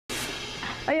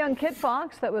A young kit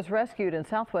fox that was rescued in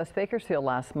southwest Bakersfield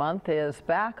last month is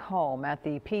back home at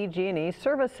the PG&E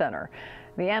Service Center.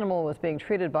 The animal was being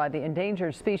treated by the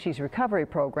Endangered Species Recovery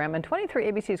Program, and 23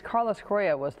 ABC's Carlos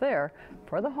Correa was there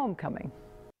for the homecoming.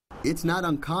 It's not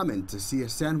uncommon to see a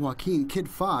San Joaquin Kit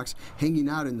Fox hanging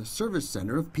out in the service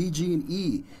center of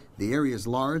PG&E. The area is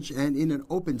large and in an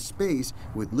open space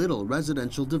with little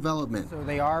residential development. So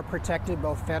they are protected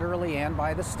both federally and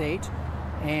by the state.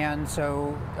 And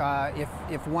so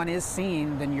if one is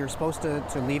seen, then you're supposed to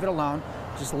leave it alone.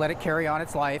 Just let it carry on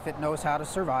its life. It knows how to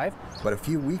survive. But a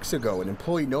few weeks ago, an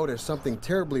employee noticed something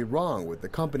terribly wrong with the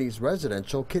company's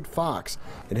residential Kit Fox.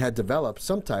 It had developed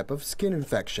some type of skin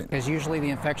infection. Because usually the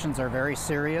infections are very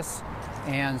serious,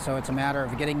 and so it's a matter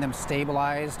of getting them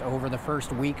stabilized over the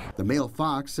first week. The male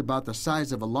fox, about the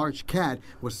size of a large cat,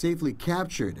 was safely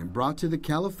captured and brought to the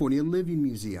California Living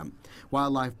Museum.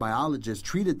 Wildlife biologists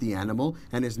treated the animal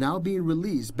and is now being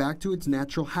released back to its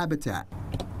natural habitat.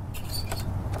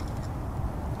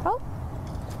 Oh,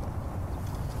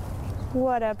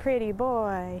 what a pretty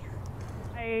boy.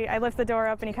 I lift the door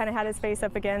up and he kind of had his face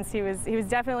up against. He was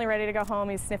definitely ready to go home.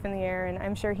 He's sniffing the air, and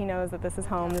I'm sure he knows that this is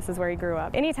home. This is where he grew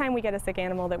up. Anytime we get a sick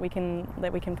animal that we can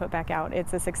put back out,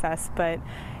 it's a success. But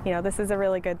you know, this is a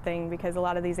really good thing because a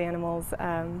lot of these animals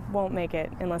won't make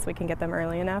it unless we can get them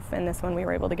early enough. And this one we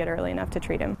were able to get early enough to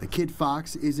treat him. The Kit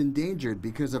Fox is endangered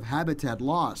because of habitat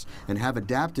loss and have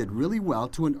adapted really well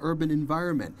to an urban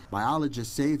environment.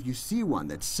 Biologists say if you see one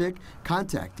that's sick,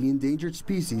 contact the Endangered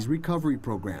Species Recovery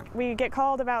Program. We get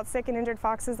called about sick and injured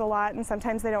foxes a lot, and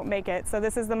sometimes they don't make it. So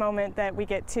this is the moment that we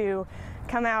get to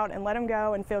come out and let them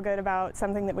go and feel good about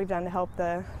something that we've done to help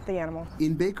the animal.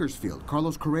 In Bakersfield,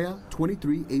 Carlos Correa,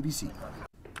 23 ABC.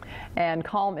 And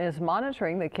Calm is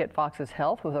monitoring the kit fox's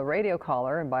health with a radio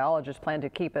collar, and biologists plan to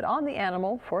keep it on the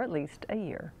animal for at least a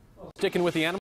year. Sticking with the animal.